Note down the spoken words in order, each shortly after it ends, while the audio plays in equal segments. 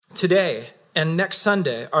Today and next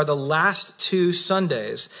Sunday are the last 2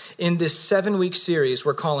 Sundays in this 7-week series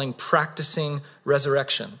we're calling Practicing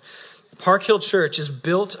Resurrection. Park Hill Church is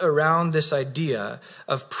built around this idea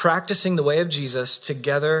of practicing the way of Jesus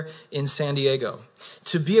together in San Diego.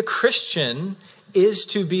 To be a Christian is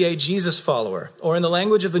to be a Jesus follower, or in the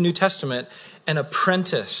language of the New Testament, an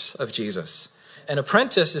apprentice of Jesus. An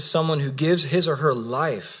apprentice is someone who gives his or her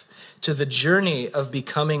life to the journey of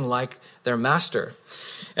becoming like their master.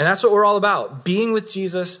 And that's what we're all about, being with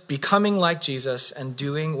Jesus, becoming like Jesus, and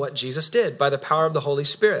doing what Jesus did by the power of the Holy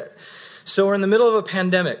Spirit. So we're in the middle of a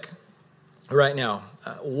pandemic right now.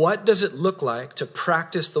 What does it look like to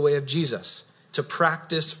practice the way of Jesus, to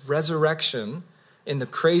practice resurrection in the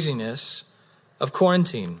craziness of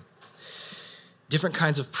quarantine? Different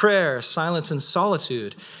kinds of prayer, silence, and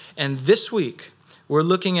solitude. And this week, we're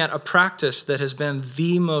looking at a practice that has been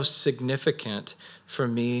the most significant for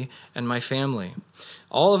me and my family.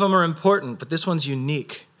 All of them are important, but this one's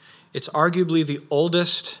unique. It's arguably the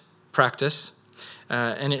oldest practice,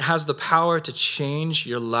 and it has the power to change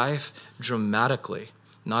your life dramatically,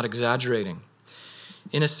 not exaggerating.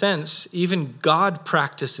 In a sense, even God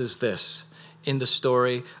practices this in the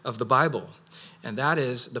story of the Bible, and that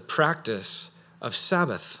is the practice of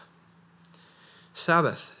Sabbath.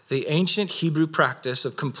 Sabbath, the ancient Hebrew practice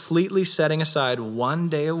of completely setting aside one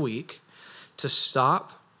day a week to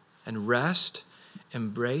stop and rest,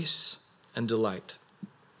 embrace, and delight.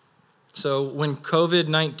 So when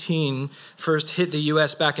COVID-19 first hit the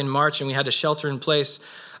U.S. back in March and we had to shelter in place,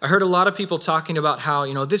 I heard a lot of people talking about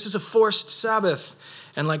how, this is a forced Sabbath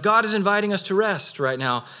and like God is inviting us to rest right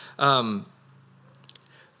now.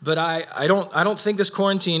 But I don't think this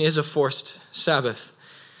quarantine is a forced Sabbath.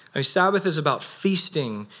 Sabbath is about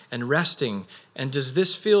feasting and resting. And does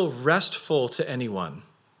this feel restful to anyone?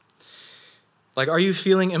 Like, are you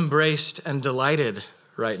feeling embraced and delighted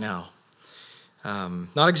right now?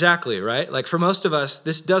 Not exactly, right? Like for most of us,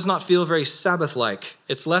 this does not feel very Sabbath-like.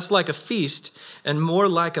 It's less like a feast and more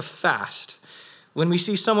like a fast. When we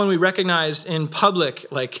see someone we recognize in public,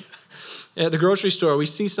 like at the grocery store, we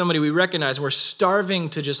see somebody we recognize, we're starving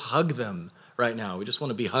to just hug them right now. We just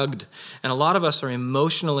want to be hugged. And a lot of us are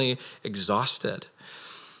emotionally exhausted.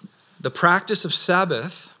 The practice of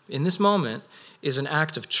Sabbath in this moment is an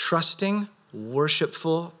act of trusting,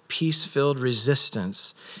 worshipful, peace-filled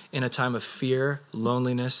resistance in a time of fear,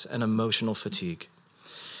 loneliness, and emotional fatigue.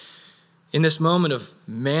 In this moment of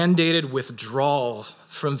mandated withdrawal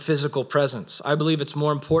from physical presence, I believe it's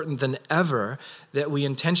more important than ever that we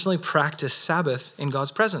intentionally practice Sabbath in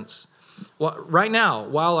God's presence. Well, right now,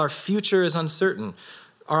 while our future is uncertain,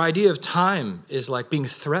 our idea of time is like being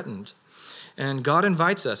threatened. And God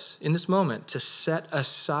invites us in this moment to set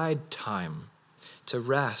aside time, to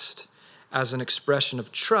rest, as an expression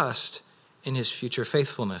of trust in his future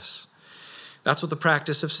faithfulness. That's what the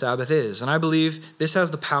practice of Sabbath is. And I believe this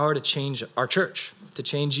has the power to change our church, to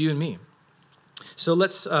change you and me. So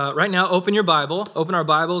let's, right now, open our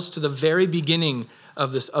Bibles to the very beginning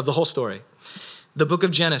of the whole story. The book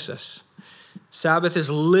of Genesis. Sabbath is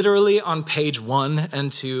literally on page 1 and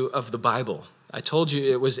 2 of the Bible. I told you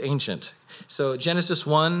it was ancient. So Genesis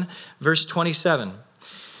 1, verse 27.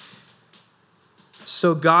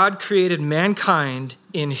 So God created mankind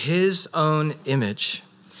in his own image,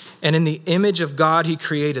 and in the image of God he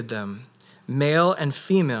created them. Male and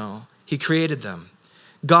female, he created them.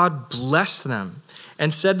 God blessed them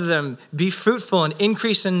and said to them, "Be fruitful and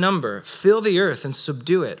increase in number, fill the earth and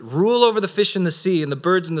subdue it, rule over the fish in the sea and the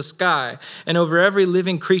birds in the sky, and over every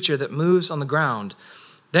living creature that moves on the ground."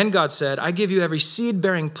 Then God said, "I give you every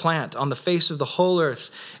seed-bearing plant on the face of the whole earth,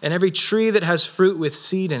 and every tree that has fruit with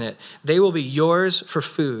seed in it. They will be yours for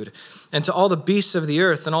food. And to all the beasts of the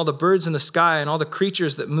earth, and all the birds in the sky, and all the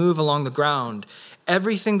creatures that move along the ground,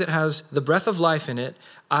 everything that has the breath of life in it,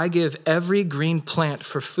 I give every green plant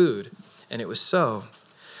for food." And it was so.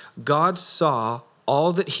 God saw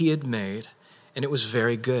all that he had made, and it was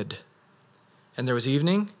very good. And there was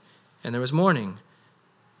evening, and there was morning.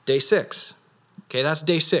 Day 6. Okay, that's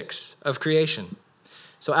day 6 of creation.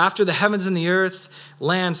 So after the heavens and the earth,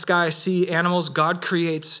 land, sky, sea, animals, God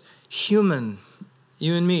creates human,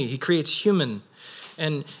 you and me. He creates human.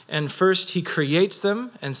 And first, he creates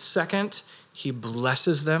them. And second, he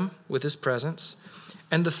blesses them with his presence.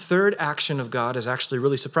 And the third action of God is actually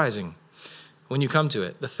really surprising when you come to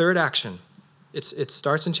it. The third action, it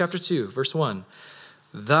starts in chapter 2, verse 1.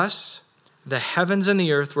 Thus, the heavens and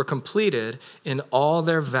the earth were completed in all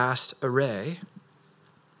their vast array.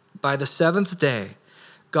 By the 7th day,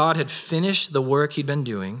 God had finished the work he'd been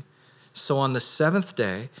doing. So on the 7th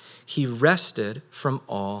day, he rested from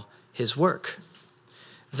all his work.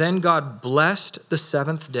 Then God blessed the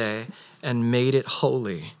seventh day and made it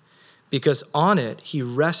holy, because on it he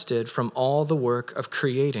rested from all the work of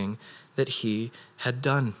creating that he had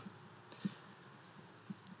done.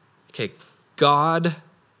 Okay, God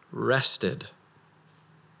rested.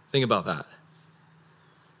 Think about that.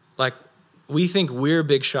 Like, we think we're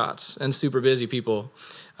big shots and super busy people.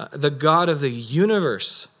 The God of the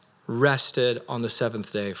universe rested on the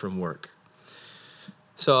seventh day from work.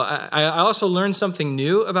 So I also learned something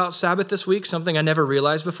new about Sabbath this week, something I never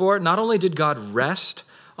realized before. Not only did God rest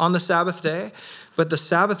on the Sabbath day, but the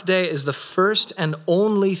Sabbath day is the first and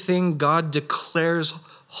only thing God declares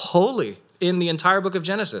holy in the entire book of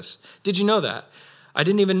Genesis. Did you know that? I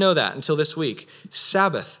didn't even know that until this week.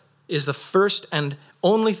 Sabbath is the first and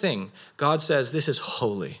only thing God says this is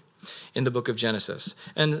holy in the book of Genesis.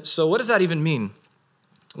 And so what does that even mean?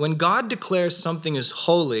 When God declares something is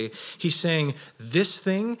holy, he's saying, this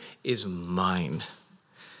thing is mine.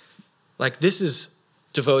 Like, this is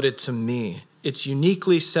devoted to me. It's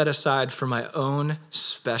uniquely set aside for my own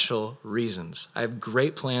special reasons. I have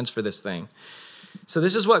great plans for this thing. So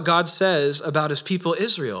this is what God says about his people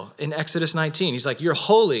Israel in Exodus 19. He's like, you're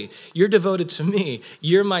holy. You're devoted to me.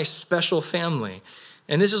 You're my special family.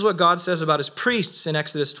 And this is what God says about his priests in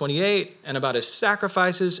Exodus 28 and about his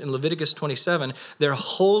sacrifices in Leviticus 27. They're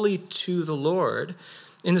holy to the Lord.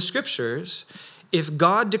 In the scriptures, if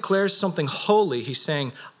God declares something holy, he's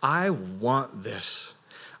saying, I want this.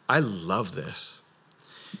 I love this.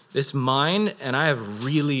 This mine, and I have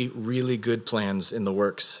really, really good plans in the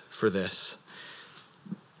works for this.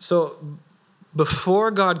 So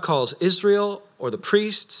before God calls Israel or the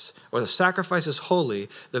priests or the sacrifices holy,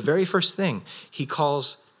 the very first thing he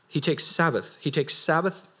takes Sabbath. He takes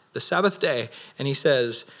Sabbath, the Sabbath day, and he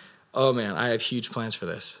says, oh man, I have huge plans for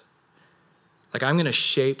this. Like, I'm going to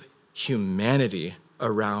shape humanity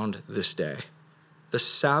around this day. The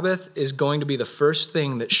Sabbath is going to be the first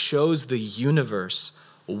thing that shows the universe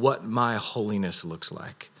what my holiness looks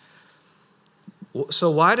like. So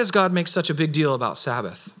why does God make such a big deal about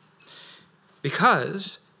Sabbath?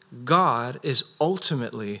 Because God is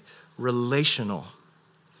ultimately relational.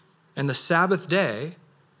 And the Sabbath day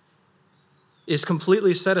is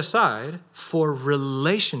completely set aside for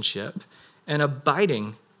relationship and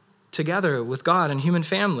abiding together with God and human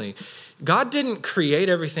family. God didn't create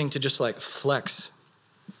everything to just like flex.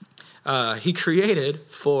 He created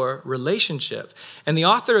for relationship. And the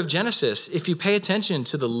author of Genesis, if you pay attention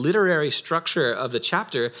to the literary structure of the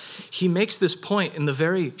chapter, he makes this point in the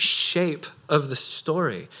very shape of the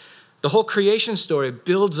story. The whole creation story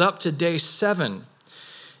builds up to day 7.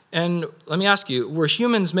 And let me ask you, were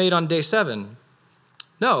humans made on day 7?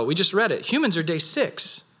 No, we just read it. Humans are day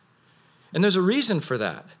 6. And there's a reason for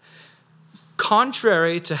that.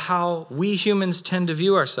 Contrary to how we humans tend to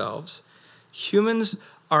view ourselves, humans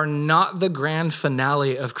are not the grand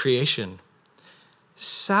finale of creation.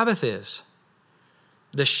 Sabbath is.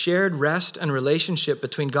 The shared rest and relationship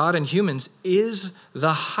between God and humans is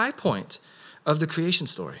the high point of the creation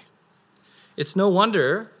story. It's no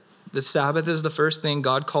wonder that Sabbath is the first thing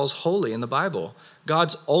God calls holy in the Bible.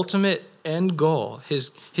 God's ultimate end goal,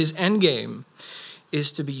 his end game,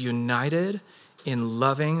 is to be united in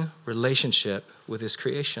loving relationship with his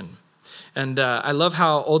creation. And I love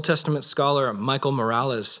how Old Testament scholar Michael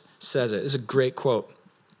Morales says it. It's a great quote.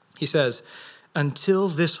 He says, until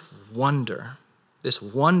this wonder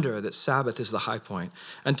that Sabbath is the high point,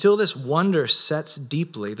 until this wonder sets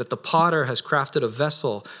deeply that the potter has crafted a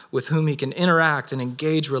vessel with whom he can interact and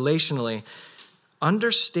engage relationally,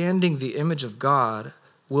 understanding the image of God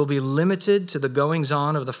will be limited to the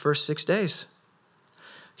goings-on of the first 6 days.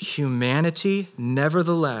 Humanity,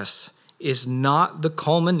 nevertheless, is not the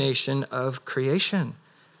culmination of creation,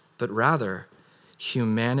 but rather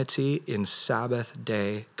humanity in Sabbath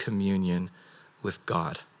day communion with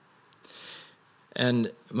God.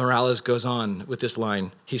 And Morales goes on with this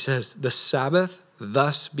line. He says, the Sabbath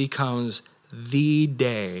thus becomes the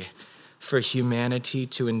day for humanity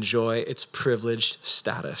to enjoy its privileged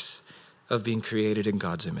status of being created in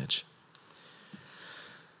God's image.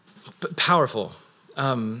 But powerful.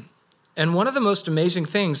 And one of the most amazing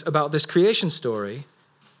things about this creation story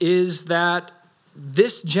is that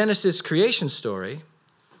this Genesis creation story,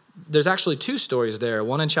 there's actually 2 stories there,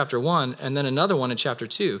 one in chapter 1 and then another one in chapter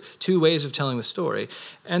 2, 2 ways of telling the story.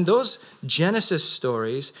 And those Genesis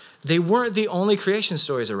stories, they weren't the only creation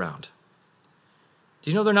stories around.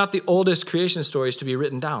 Do you know they're not the oldest creation stories to be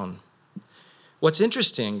written down? What's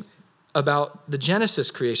interesting about the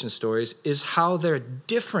Genesis creation stories is how they're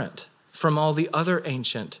different from all the other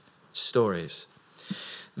ancient stories.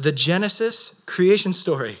 The Genesis creation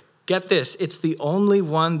story Get this, it's the only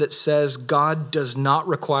one that says God does not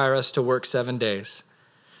require us to work 7 days.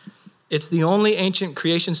 It's the only ancient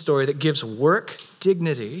creation story that gives work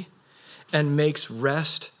dignity and makes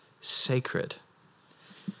rest sacred.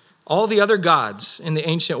 All the other gods in the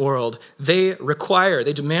ancient world, they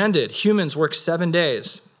demanded humans work 7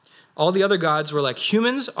 days. All the other gods were like,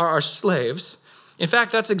 humans are our slaves. In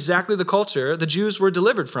fact, that's exactly the culture the Jews were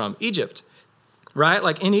delivered from, Egypt, right?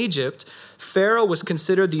 Like in Egypt, Pharaoh was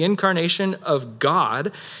considered the incarnation of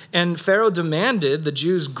God, and Pharaoh demanded the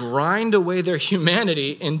Jews grind away their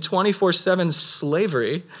humanity in 24/7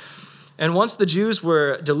 slavery. And once the Jews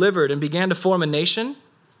were delivered and began to form a nation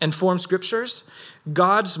and form scriptures,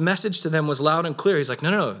 God's message to them was loud and clear. He's like,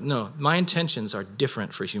 no, my intentions are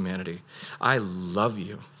different for humanity. I love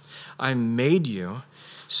you. I made you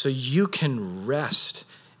so you can rest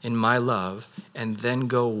in my love and then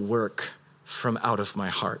go work from out of my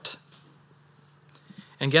heart.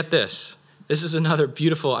 And get this. This is another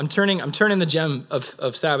beautiful, I'm turning the gem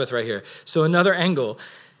of Sabbath right here. So another angle.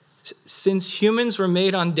 Since humans were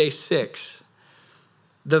made on day 6,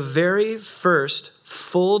 the very first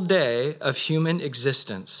full day of human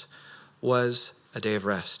existence was a day of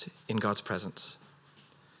rest in God's presence.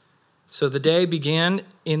 So the day began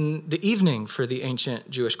in the evening for the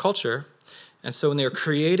ancient Jewish culture. And so when they were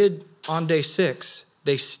created on day 6,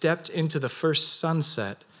 they stepped into the first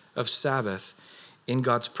sunset of Sabbath in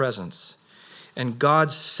God's presence. And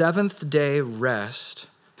God's 7th day rest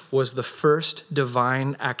was the first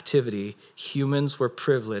divine activity humans were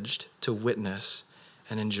privileged to witness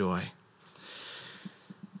and enjoy.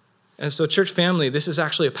 And so, church family, this is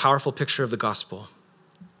actually a powerful picture of the gospel.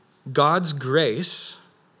 God's grace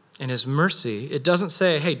and his mercy, it doesn't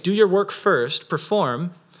say, hey, do your work first,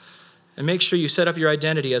 perform, and make sure you set up your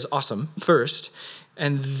identity as awesome first,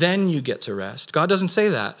 and then you get to rest. God doesn't say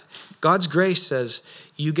that. God's grace says,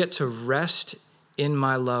 you get to rest in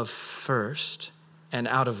my love first, and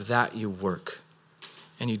out of that you work,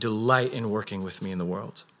 and you delight in working with me in the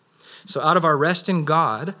world. So out of our rest in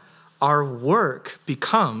God, our work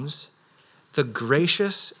becomes the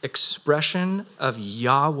gracious expression of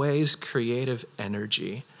Yahweh's creative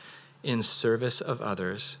energy in service of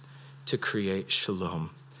others to create shalom.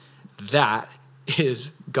 That is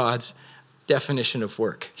God's definition of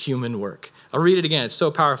work, human work. I'll read it again. It's so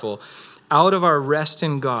powerful. Out of our rest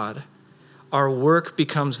in God, our work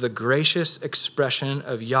becomes the gracious expression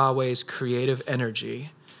of Yahweh's creative energy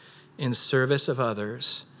in service of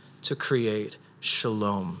others to create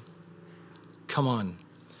shalom. Come on.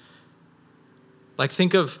 Like,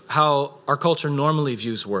 think of how our culture normally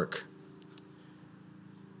views work.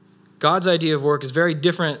 God's idea of work is very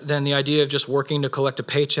different than the idea of just working to collect a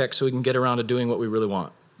paycheck so we can get around to doing what we really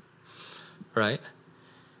want, right?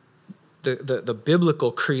 The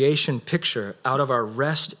biblical creation picture, out of our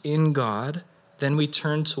rest in God, then we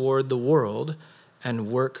turn toward the world and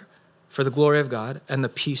work for the glory of God and the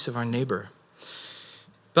peace of our neighbor.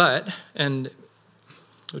 And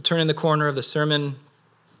we're turning the corner of the sermon,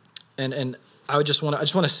 and I just want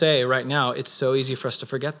to say right now, it's so easy for us to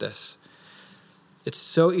forget this. It's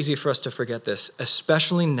so easy for us to forget this,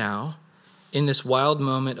 especially now in this wild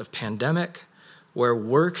moment of pandemic where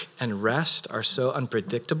work and rest are so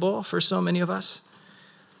unpredictable for so many of us.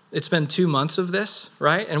 It's been 2 months of this,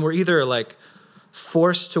 right? And we're either like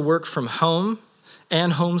forced to work from home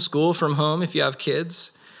and homeschool from home if you have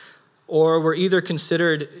kids, or we're either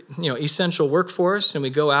considered, essential workforce and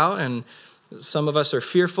we go out, and some of us are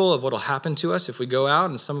fearful of what'll happen to us if we go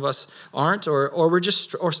out, and some of us aren't, or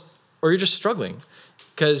you're just struggling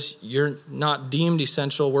because you're not deemed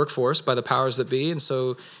essential workforce by the powers that be, and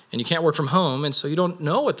you can't work from home, and so you don't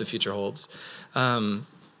know what the future holds.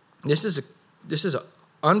 This is an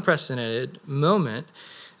unprecedented moment.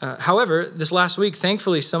 However, this last week,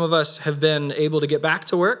 thankfully, some of us have been able to get back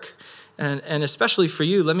to work, and especially for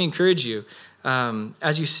you, let me encourage you,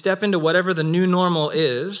 as you step into whatever the new normal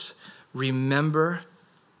is, remember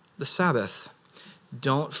the Sabbath.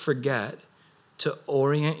 Don't forget to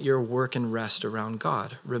orient your work and rest around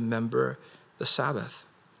God. Remember the Sabbath.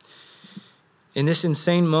 In this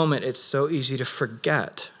insane moment, it's so easy to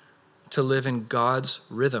forget to live in God's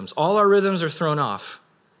rhythms. All our rhythms are thrown off.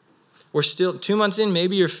 We're still 2 months in,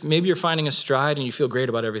 maybe you're finding a stride and you feel great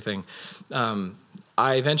about everything.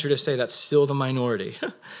 I venture to say that's still the minority.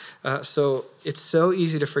 So it's so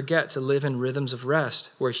easy to forget to live in rhythms of rest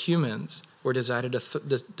where humans were designed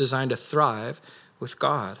to thrive with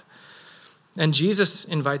God. And Jesus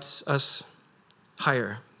invites us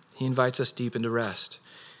higher. He invites us deep into rest.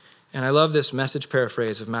 And I love this message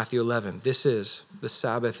paraphrase of Matthew 11. This is the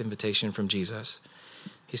Sabbath invitation from Jesus.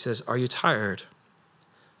 He says, "Are you tired,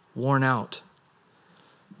 worn out,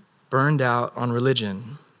 burned out on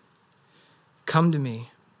religion, come to me,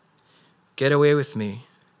 get away with me,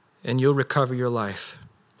 and you'll recover your life.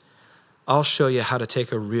 I'll show you how to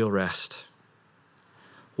take a real rest.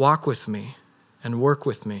 Walk with me and work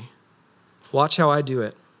with me. Watch how I do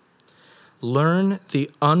it. Learn the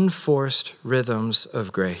unforced rhythms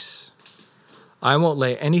of grace. I won't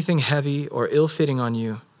lay anything heavy or ill-fitting on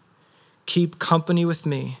you. Keep company with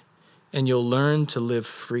me, and you'll learn to live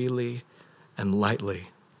freely and lightly.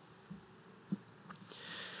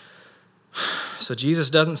 So Jesus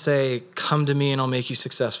doesn't say, come to me and I'll make you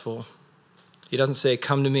successful. He doesn't say,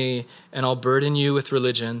 come to me and I'll burden you with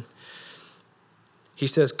religion. He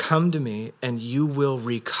says, come to me and you will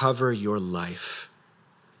recover your life.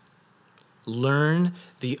 Learn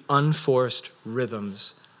the unforced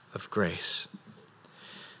rhythms of grace.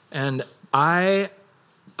 And I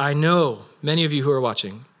know many of you who are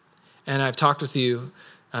watching, and I've talked with you,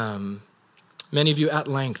 many of you at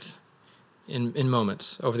length in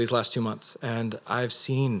moments over these last 2 months, and I've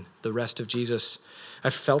seen the rest of Jesus.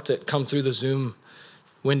 I've felt it come through the Zoom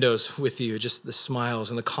windows with you, just the smiles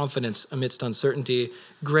and the confidence amidst uncertainty,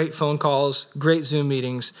 great phone calls, great Zoom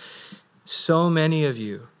meetings. So many of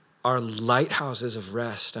you are lighthouses of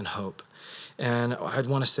rest and hope. And I'd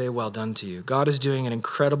want to say, well done to you. God is doing an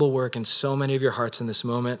incredible work in so many of your hearts in this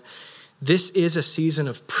moment. This is a season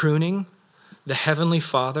of pruning. The Heavenly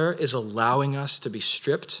Father is allowing us to be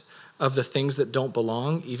stripped of the things that don't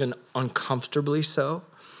belong, even uncomfortably so,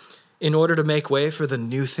 in order to make way for the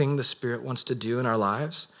new thing the Spirit wants to do in our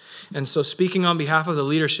lives. And so speaking on behalf of the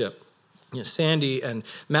leadership, Sandy and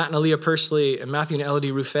Matt and Aaliyah Pursley and Matthew and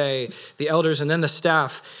Elodie Ruffet, the elders, and then the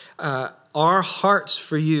staff, our hearts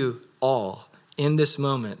for you all in this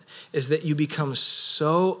moment is that you become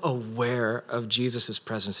so aware of Jesus'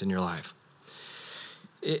 presence in your life.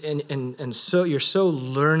 And so you're so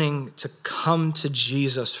learning to come to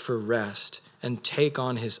Jesus for rest and take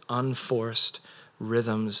on his unforced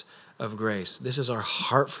rhythms of grace. This is our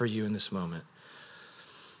heart for you in this moment.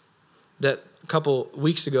 That a couple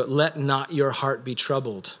weeks ago, let not your heart be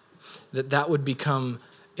troubled, that would become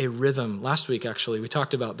a rhythm. Last week, actually, we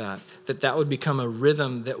talked about that would become a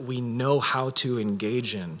rhythm that we know how to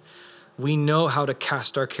engage in. We know how to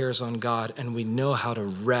cast our cares on God, and we know how to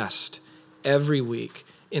rest every week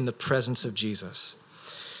in the presence of Jesus.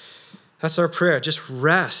 That's our prayer. Just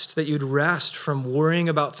rest, that you'd rest from worrying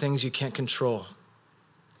about things you can't control.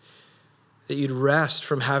 That you'd rest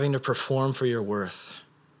from having to perform for your worth.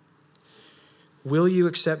 Will you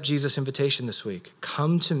accept Jesus' invitation this week?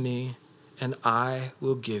 Come to me and I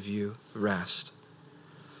will give you rest.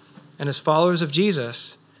 And as followers of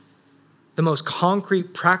Jesus, the most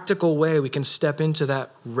concrete, practical way we can step into that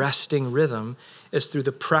resting rhythm is through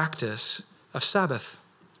the practice of Sabbath.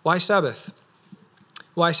 Why Sabbath?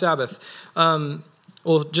 Why Sabbath?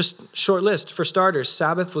 Well, just short list. For starters,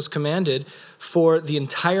 Sabbath was commanded for the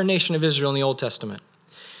entire nation of Israel in the Old Testament.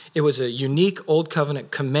 It was a unique Old Covenant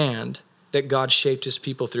command that God shaped his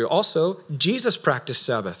people through. Also, Jesus practiced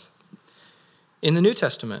Sabbath in the New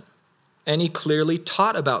Testament, and he clearly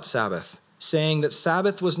taught about Sabbath, saying that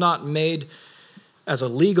Sabbath was not made as a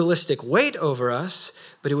legalistic weight over us,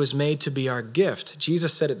 but it was made to be our gift.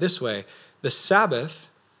 Jesus said it this way, the Sabbath,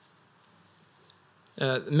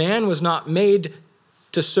 man was not made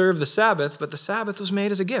to serve the Sabbath, but the Sabbath was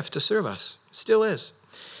made as a gift to serve us. It still is.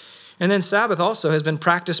 And then Sabbath also has been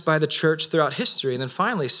practiced by the church throughout history. And then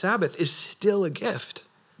finally, Sabbath is still a gift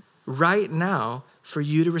right now for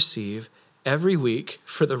you to receive every week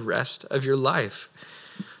for the rest of your life.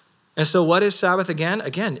 And so what is Sabbath again?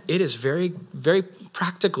 Again, it is very, very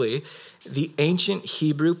practically the ancient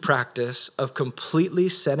Hebrew practice of completely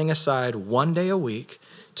setting aside one day a week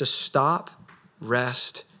to stop,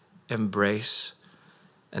 rest, embrace,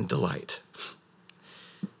 and delight.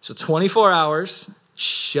 So 24 hours,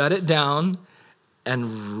 shut it down,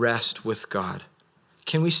 and rest with God.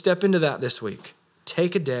 Can we step into that this week?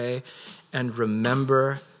 Take a day and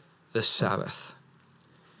remember the Sabbath.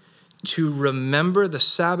 To remember the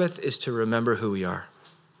Sabbath is to remember who we are.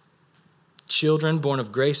 Children born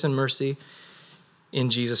of grace and mercy in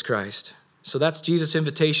Jesus Christ. So that's Jesus'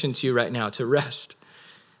 invitation to you right now, to rest.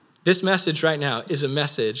 This message right now is a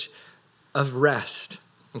message of rest,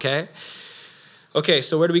 okay? Okay,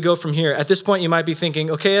 so where do we go from here? At this point, you might be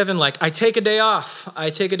thinking, okay, Evan, I take a day off. I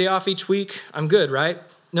take a day off each week. I'm good, right?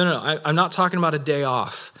 No, I'm not talking about a day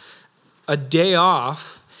off. A day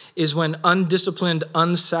off is when undisciplined,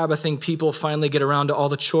 unsabbathing people finally get around to all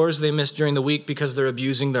the chores they missed during the week because they're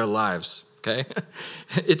abusing their lives, okay?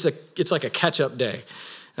 It's like a catch-up day.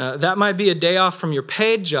 That might be a day off from your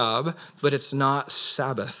paid job, but it's not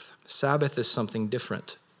Sabbath. Sabbath is something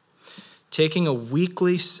different. taking a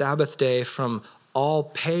weekly Sabbath day from all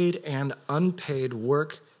paid and unpaid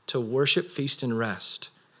work to worship, feast, and rest.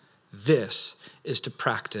 This is to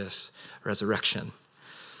practice resurrection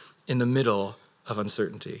in the middle of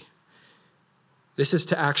uncertainty. This is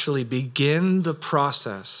to actually begin the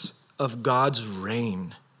process of God's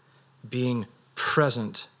reign being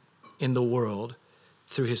present in the world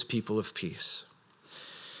through his people of peace.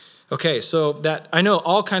 Okay, so that I know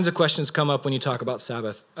all kinds of questions come up when you talk about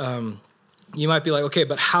Sabbath. You might be like, okay,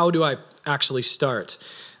 but how do I actually start?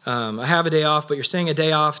 I have a day off, but you're saying a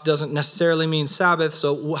day off doesn't necessarily mean Sabbath,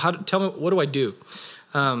 so tell me, what do I do?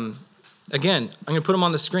 Again, I'm going to put them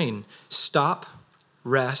on the screen. Stop,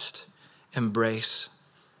 rest, embrace,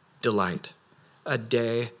 delight. A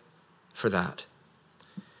day for that.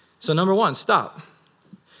 So number one, stop.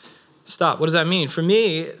 Stop. What does that mean? For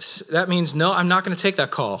me, that means, no, I'm not going to take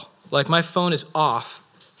that call. Like, my phone is off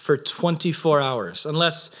for 24 hours,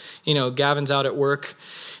 unless, Gavin's out at work,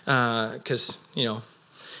 because,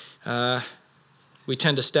 we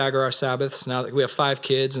tend to stagger our Sabbaths. Now that we have 5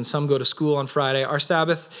 kids and some go to school on Friday, our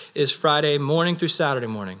Sabbath is Friday morning through Saturday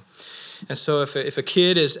morning. And so if a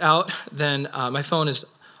kid is out, then my phone is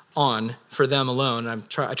on for them alone. I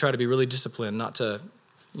try to be really disciplined, not to,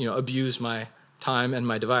 abuse my time and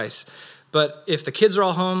my device. But if the kids are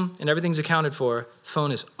all home and everything's accounted for,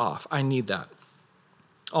 phone is off. I need that.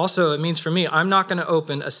 Also, it means for me, I'm not going to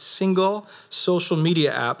open a single social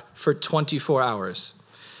media app for 24 hours.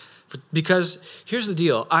 Because here's the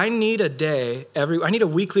deal. I need a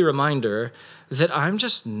weekly reminder that I'm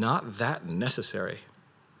just not that necessary.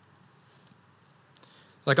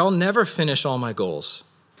 Like, I'll never finish all my goals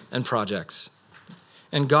and projects.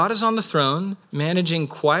 And God is on the throne, managing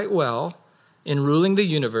quite well in ruling the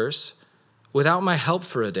universe without my help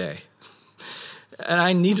for a day. And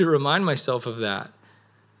I need to remind myself of that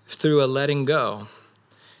through a letting go.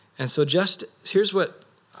 And so here's what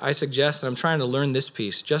I suggest, and I'm trying to learn this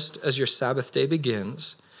piece, just as your Sabbath day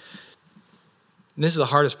begins. And this is the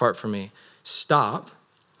hardest part for me. Stop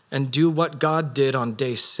and do what God did on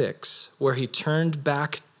day 6, where he turned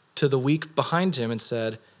back to the week behind him and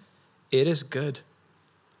said, "It is good."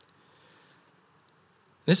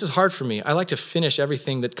 This is hard for me. I like to finish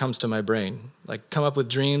everything that comes to my brain, like come up with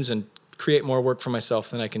dreams and create more work for myself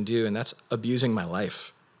than I can do, and that's abusing my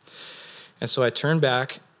life. And so I turn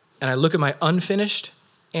back and I look at my unfinished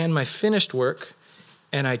and my finished work,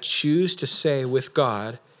 and I choose to say with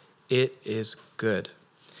God, "It is good."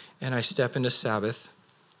 And I step into Sabbath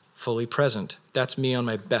fully present. That's me on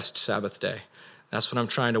my best Sabbath day. That's what I'm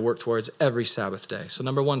trying to work towards every Sabbath day. So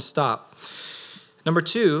number 1, stop. Number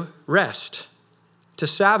 2, rest. To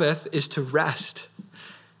Sabbath is to rest.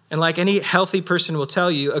 And like any healthy person will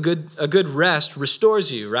tell you, a good rest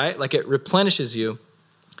restores you, right? Like, it replenishes you.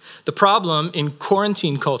 The problem in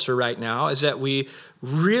quarantine culture right now is that we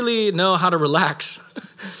really know how to relax,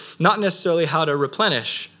 not necessarily how to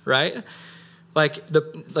replenish, right? Like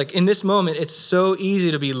in this moment, it's so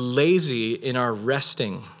easy to be lazy in our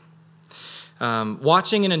resting.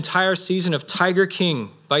 Watching an entire season of Tiger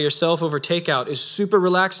King by yourself over takeout is super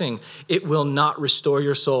relaxing. It will not restore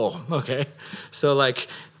your soul, okay? So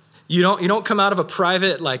you don't come out of a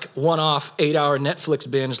private, one-off 8-hour Netflix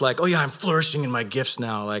binge like, "Oh yeah, I'm flourishing in my gifts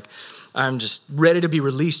now. Like, I'm just ready to be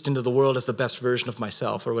released into the world as the best version of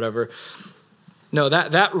myself," or whatever. No,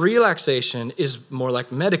 that relaxation is more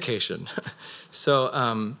like medication. So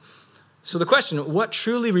the question, what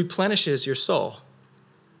truly replenishes your soul?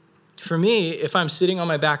 For me, if I'm sitting on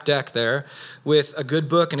my back deck there with a good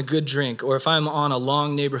book and a good drink, or if I'm on a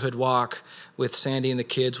long neighborhood walk with Sandy and the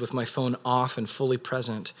kids with my phone off and fully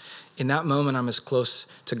present, in that moment, I'm as close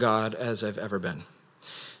to God as I've ever been.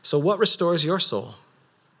 So what restores your soul?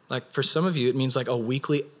 Like, for some of you, it means like a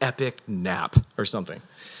weekly epic nap or something.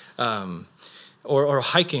 Or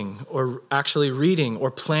hiking, or actually reading, or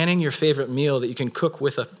planning your favorite meal that you can cook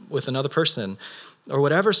with another person, or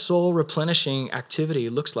whatever soul replenishing activity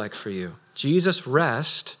looks like for you. Jesus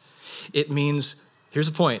rest, it means, here's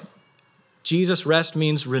the point, Jesus rest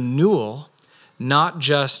means renewal, not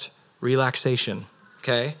just relaxation,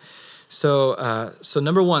 okay? So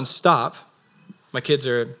number 1, stop. My kids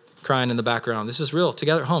are crying in the background. This is real,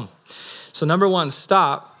 together at home. So number 1,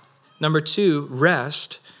 stop. Number 2,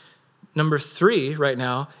 rest. Number 3 right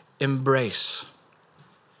now, embrace.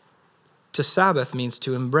 To Sabbath means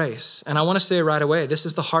to embrace. And I want to say right away, this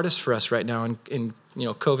is the hardest for us right now in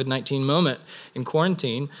COVID-19 moment, in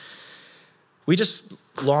quarantine. We just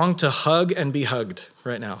long to hug and be hugged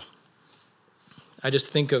right now. I just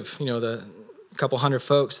think of, the couple hundred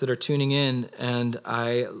folks that are tuning in, and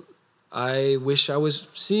I wish I was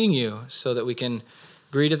seeing you so that we can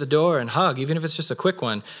greet at the door and hug, even if it's just a quick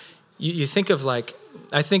one. You think of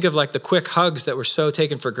I think of the quick hugs that were so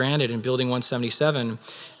taken for granted in Building 177,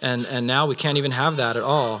 and now we can't even have that at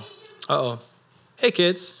all. Uh-oh. Hey,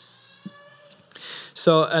 kids.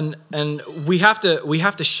 So, and we have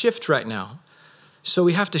to shift right now. So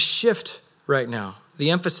we have to shift right now, the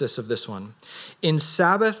emphasis of this one. In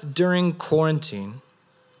Sabbath during quarantine,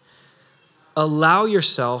 allow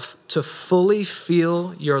yourself to fully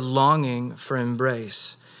feel your longing for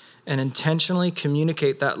embrace and intentionally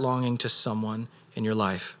communicate that longing to someone in your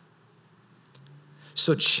life.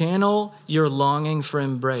 So channel your longing for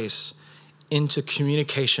embrace into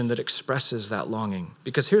communication that expresses that longing.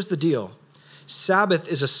 Because here's the deal. Sabbath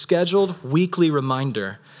is a scheduled weekly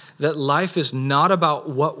reminder that life is not about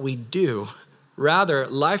what we do. Rather,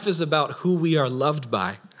 life is about who we are loved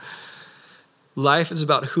by. Life is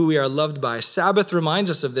about who we are loved by. Sabbath reminds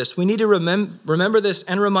us of this. We need to remember this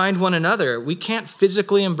and remind one another. We can't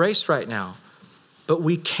physically embrace right now, but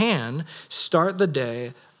we can start the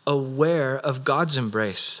day aware of God's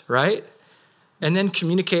embrace, right? And then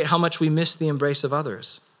communicate how much we miss the embrace of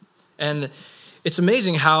others. And it's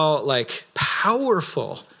amazing how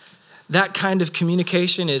powerful that kind of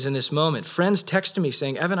communication is in this moment. Friends text me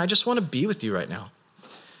saying, Evan, I just want to be with you right now.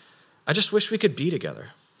 I just wish we could be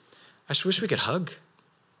together. I just wish we could hug.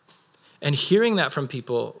 And hearing that from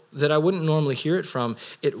people that I wouldn't normally hear it from,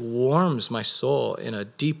 it warms my soul in a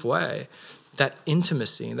deep way. That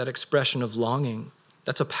intimacy, that expression of longing,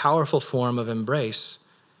 that's a powerful form of embrace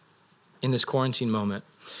in this quarantine moment.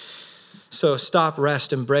 So stop,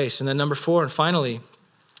 rest, embrace. And then number 4, and finally,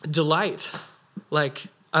 delight.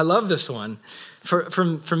 I love this one.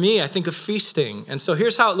 For me, I think of feasting. And so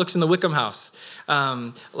here's how it looks in the Wickham house.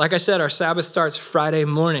 Like I said, our Sabbath starts Friday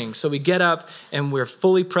morning. So we get up and we're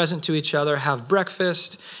fully present to each other, have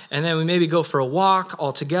breakfast, and then we maybe go for a walk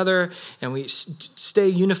all together, and we stay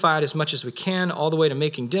unified as much as we can all the way to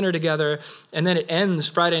making dinner together. And then it ends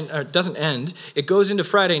Friday, or it doesn't end. It goes into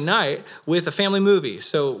Friday night with a family movie.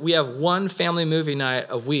 So we have one family movie night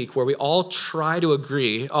a week where we all try to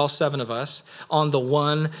agree, all 7 of us, on the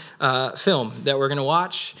one film that we're going to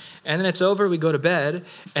watch. And then it's over, we go to bed,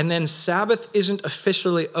 and then Sabbath isn't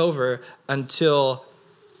officially over until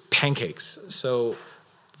pancakes. So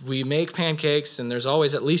we make pancakes, and there's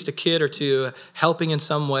always at least a kid or 2 helping in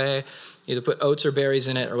some way, either put oats or berries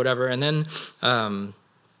in it or whatever. And then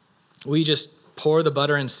we just pour the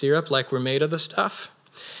butter and syrup like we're made of the stuff.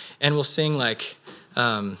 And we'll sing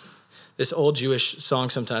this old Jewish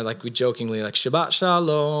song sometimes, we jokingly, Shabbat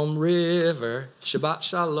Shalom River, Shabbat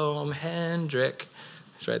Shalom Hendrik.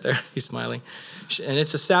 It's right there, he's smiling. And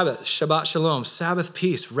it's a Sabbath, Shabbat Shalom, Sabbath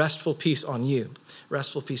peace, restful peace on you,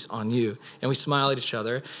 restful peace on you. And we smile at each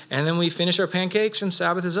other, and then we finish our pancakes and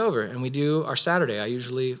Sabbath is over, and we do our Saturday. I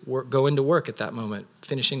usually go into work at that moment,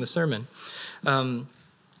 finishing the sermon.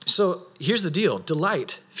 So here's the deal,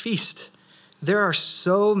 delight, feast. There are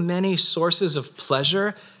so many sources of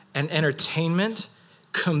pleasure and entertainment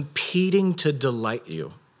competing to delight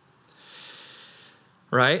you,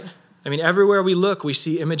 right? I mean, everywhere we look, we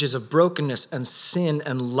see images of brokenness and sin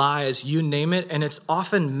and lies, you name it, and it's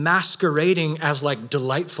often masquerading as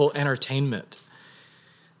delightful entertainment.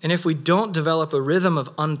 And if we don't develop a rhythm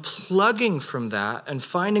of unplugging from that and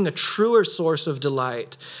finding a truer source of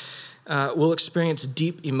delight, we'll experience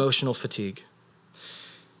deep emotional fatigue.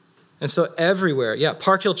 And so everywhere,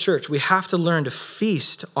 Park Hill Church, we have to learn to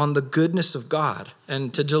feast on the goodness of God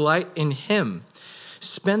and to delight in Him.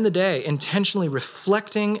 Spend the day intentionally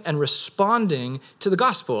reflecting and responding to the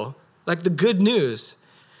gospel, the good news,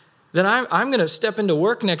 that I'm going to step into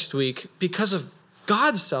work next week because of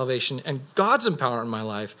God's salvation and God's empowerment in my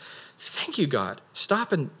life. Thank you, God.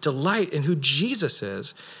 Stop and delight in who Jesus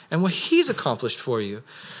is and what He's accomplished for you.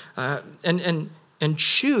 And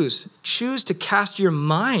choose to cast your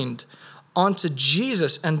mind onto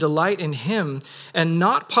Jesus and delight in Him, and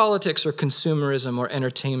not politics or consumerism or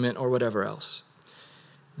entertainment or whatever else.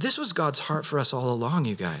 This was God's heart for us all along,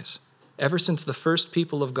 you guys. Ever since the first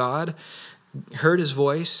people of God heard His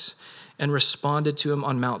voice and responded to Him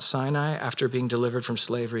on Mount Sinai after being delivered from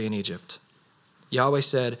slavery in Egypt. Yahweh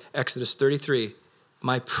said, Exodus 33,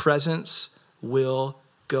 "My presence will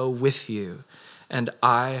go with you, and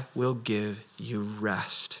I will give you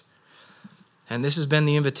rest." And this has been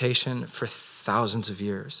the invitation for thousands of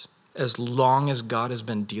years, as long as God has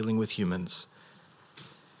been dealing with humans.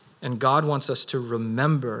 And God wants us to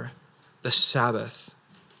remember the Sabbath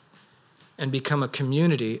and become a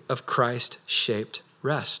community of Christ-shaped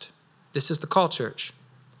rest. This is the call, church.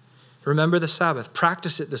 Remember the Sabbath.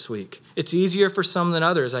 Practice it this week. It's easier for some than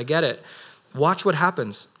others. I get it. Watch what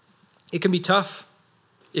happens. It can be tough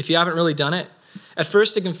if you haven't really done it. At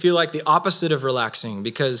first, it can feel like the opposite of relaxing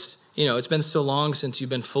because It's been so long since you've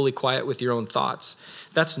been fully quiet with your own thoughts.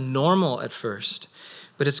 That's normal at first,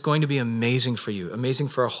 but it's going to be amazing for you, amazing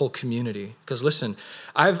for our whole community. Because listen,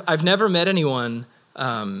 I've never met anyone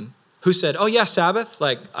who said, oh yeah, Sabbath,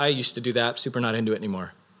 like I used to do that, super not into it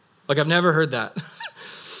anymore. Like I've never heard that.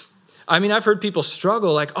 I mean, I've heard people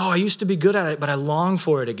struggle like, oh, I used to be good at it, but I long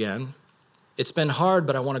for it again. It's been hard,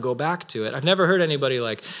 but I want to go back to it. I've never heard anybody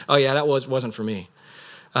like, oh yeah, that wasn't for me.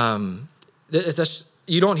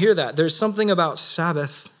 You don't hear that. There's something about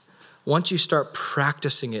Sabbath. Once you start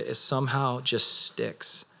practicing it, it somehow just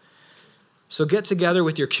sticks. So get together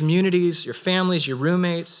with your communities, your families, your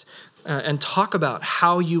roommates, and talk about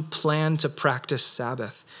how you plan to practice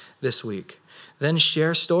Sabbath this week. Then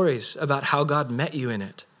share stories about how God met you in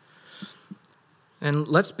it. And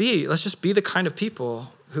let's just be the kind of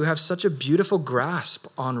people who have such a beautiful grasp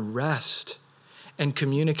on rest and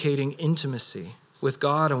communicating intimacy with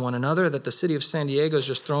God and one another that the city of San Diego is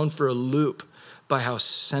just thrown for a loop by how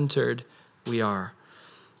centered we are.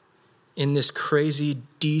 In this crazy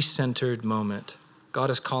de-centered moment,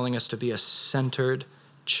 God is calling us to be a centered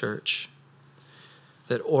church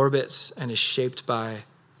that orbits and is shaped by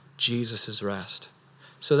Jesus' rest.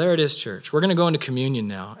 So there it is, church. We're going to go into communion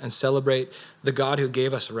now and celebrate the God who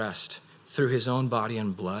gave us rest through his own body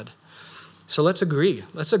and blood. So let's agree.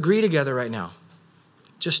 Let's agree together right now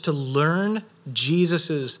just to learn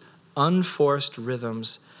Jesus' unforced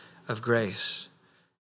rhythms of grace